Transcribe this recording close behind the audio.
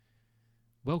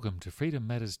Welcome to Freedom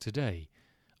Matters Today.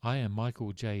 I am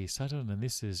Michael J. Sutton, and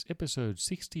this is episode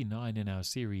 69 in our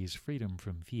series Freedom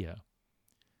from Fear.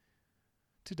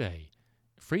 Today,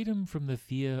 freedom from the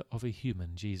fear of a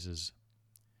human Jesus.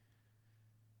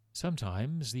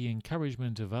 Sometimes the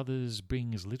encouragement of others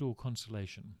brings little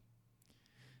consolation.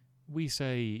 We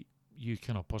say, "You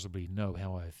cannot possibly know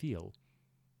how I feel."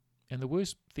 And the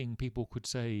worst thing people could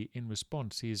say in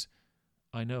response is,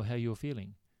 "I know how you're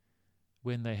feeling,"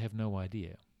 when they have no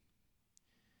idea.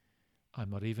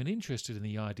 I'm not even interested in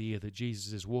the idea that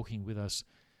Jesus is walking with us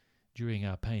during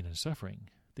our pain and suffering.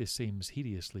 This seems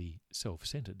hideously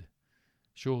self-centered.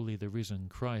 Surely the risen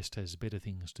Christ has better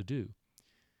things to do.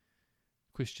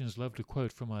 Christians love to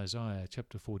quote from Isaiah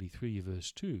chapter 43,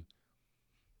 verse 2.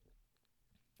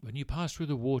 "When you pass through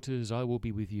the waters, I will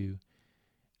be with you,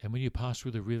 and when you pass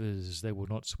through the rivers, they will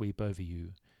not sweep over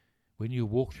you. When you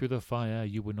walk through the fire,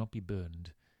 you will not be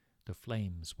burned. The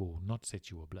flames will not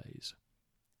set you ablaze."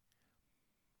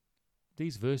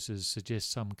 These verses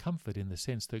suggest some comfort in the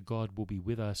sense that God will be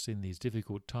with us in these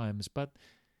difficult times, but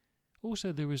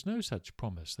also there is no such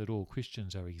promise that all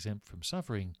Christians are exempt from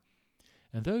suffering,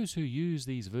 and those who use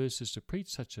these verses to preach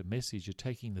such a message are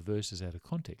taking the verses out of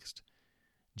context.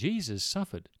 Jesus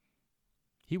suffered.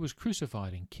 He was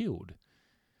crucified and killed.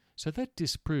 So that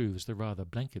disproves the rather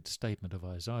blanket statement of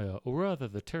Isaiah, or rather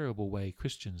the terrible way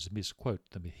Christians misquote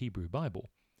the Hebrew Bible.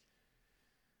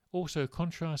 Also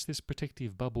contrast this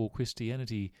protective bubble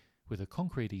Christianity with a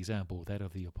concrete example, that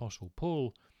of the Apostle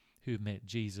Paul, who met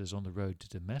Jesus on the road to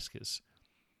Damascus.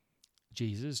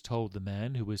 Jesus told the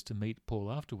man who was to meet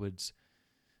Paul afterwards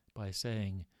by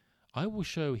saying, "I will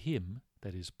show him,"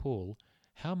 that is Paul,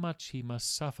 "how much he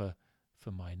must suffer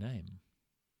for my name."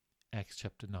 Acts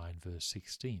chapter 9, verse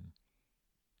 16.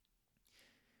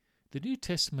 The New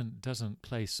Testament doesn't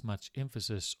place much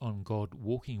emphasis on God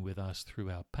walking with us through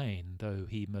our pain, though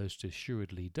he most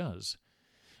assuredly does.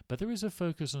 But there is a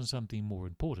focus on something more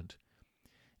important.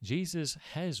 Jesus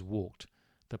has walked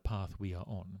the path we are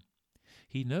on.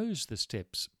 He knows the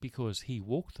steps because he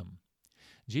walked them.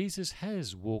 Jesus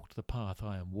has walked the path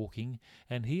I am walking,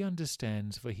 and he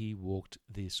understands, for he walked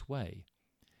this way.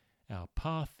 Our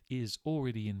path is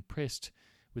already impressed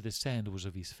with the sandals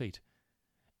of his feet,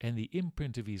 and the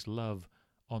imprint of his love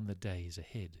on the days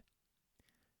ahead.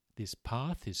 This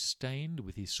path is stained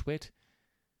with his sweat,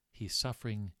 his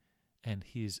suffering, and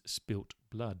his spilt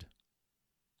blood.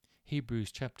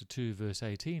 Hebrews chapter 2 verse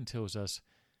 18 tells us,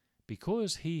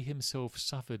 "Because he himself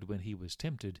suffered when he was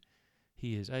tempted,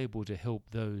 he is able to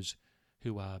help those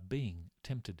who are being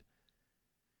tempted."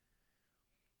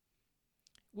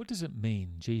 What does it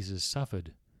mean Jesus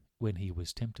suffered when he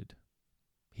was tempted?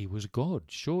 He was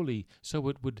God, surely, so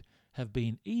it would have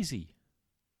been easy.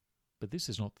 But this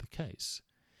is not the case.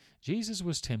 Jesus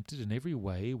was tempted in every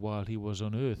way while he was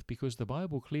on earth because the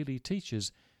Bible clearly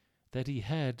teaches that he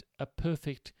had a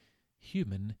perfect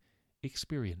human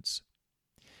experience.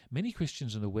 Many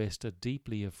Christians in the West are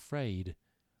deeply afraid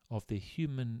of the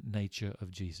human nature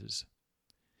of Jesus.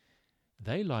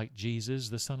 They like Jesus,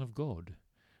 the Son of God,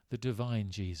 the divine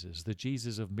Jesus, the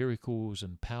Jesus of miracles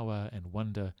and power and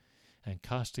wonder, and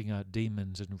casting out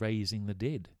demons and raising the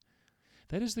dead.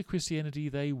 That is the Christianity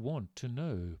they want to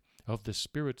know, of the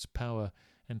Spirit's power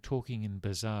and talking in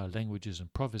bizarre languages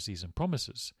and prophecies and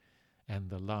promises, and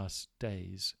the last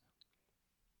days.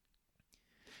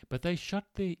 But they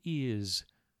shut their ears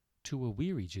to a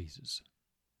weary Jesus,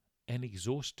 an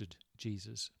exhausted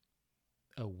Jesus,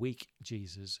 a weak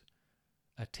Jesus,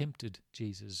 a tempted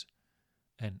Jesus,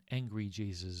 an angry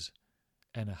Jesus,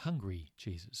 and a hungry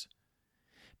Jesus.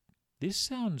 This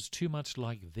sounds too much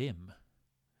like them,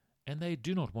 and they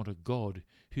do not want a God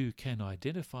who can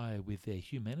identify with their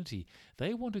humanity.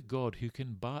 They want a God who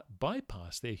can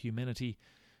bypass their humanity,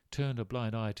 turn a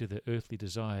blind eye to their earthly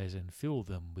desires, and fill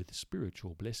them with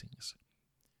spiritual blessings.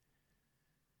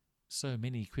 So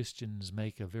many Christians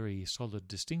make a very solid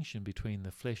distinction between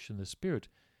the flesh and the spirit,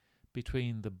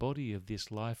 between the body of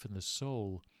this life and the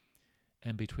soul,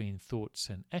 and between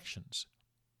thoughts and actions.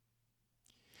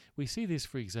 We see this,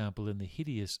 for example, in the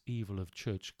hideous evil of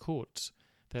church courts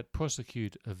that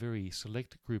prosecute a very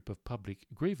select group of public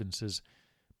grievances,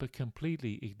 but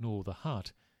completely ignore the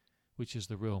heart, which is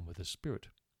the realm of the spirit.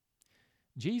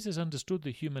 Jesus understood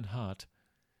the human heart,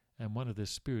 and one of the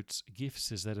Spirit's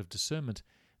gifts is that of discernment,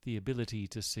 the ability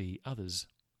to see others.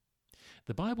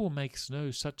 The Bible makes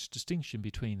no such distinction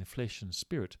between flesh and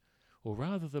spirit, or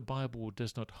rather the Bible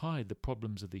does not hide the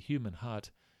problems of the human heart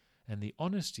and the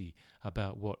honesty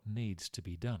about what needs to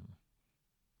be done.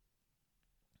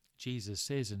 Jesus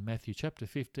says in Matthew chapter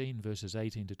 15, verses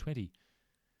 18 to 20,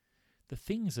 "The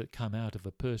things that come out of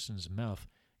a person's mouth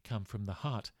come from the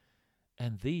heart,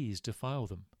 and these defile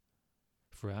them.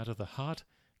 For out of the heart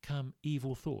come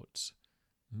evil thoughts,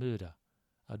 murder,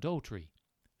 adultery,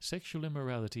 sexual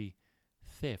immorality,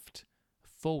 theft,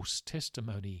 false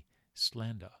testimony,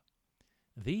 slander.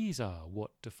 These are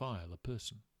what defile a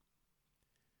person.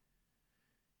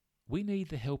 We need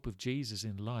the help of Jesus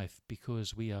in life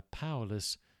because we are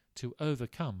powerless to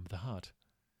overcome the heart.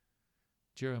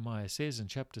 Jeremiah says in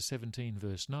chapter 17,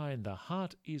 verse 9, "The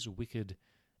heart is wicked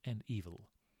and evil,"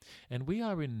 and we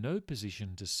are in no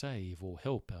position to save or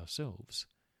help ourselves.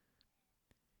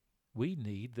 We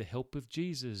need the help of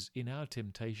Jesus in our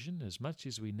temptation as much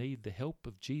as we need the help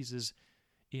of Jesus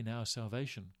in our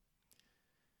salvation.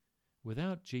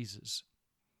 Without Jesus,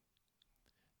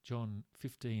 John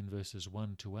 15 verses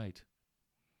 1 to 8,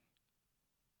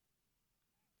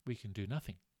 we can do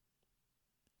nothing.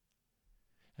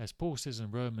 As Paul says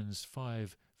in Romans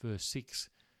 5 verse 6,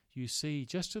 you see,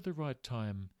 just at the right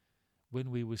time, when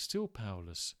we were still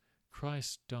powerless,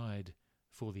 Christ died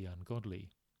for the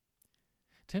ungodly.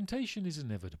 Temptation is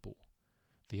inevitable.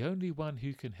 The only one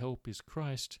who can help is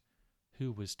Christ,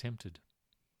 who was tempted.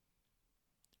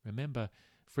 Remember,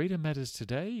 freedom matters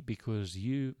today because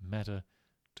you matter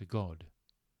to God.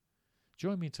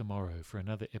 Join me tomorrow for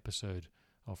another episode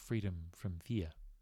of Freedom from Fear.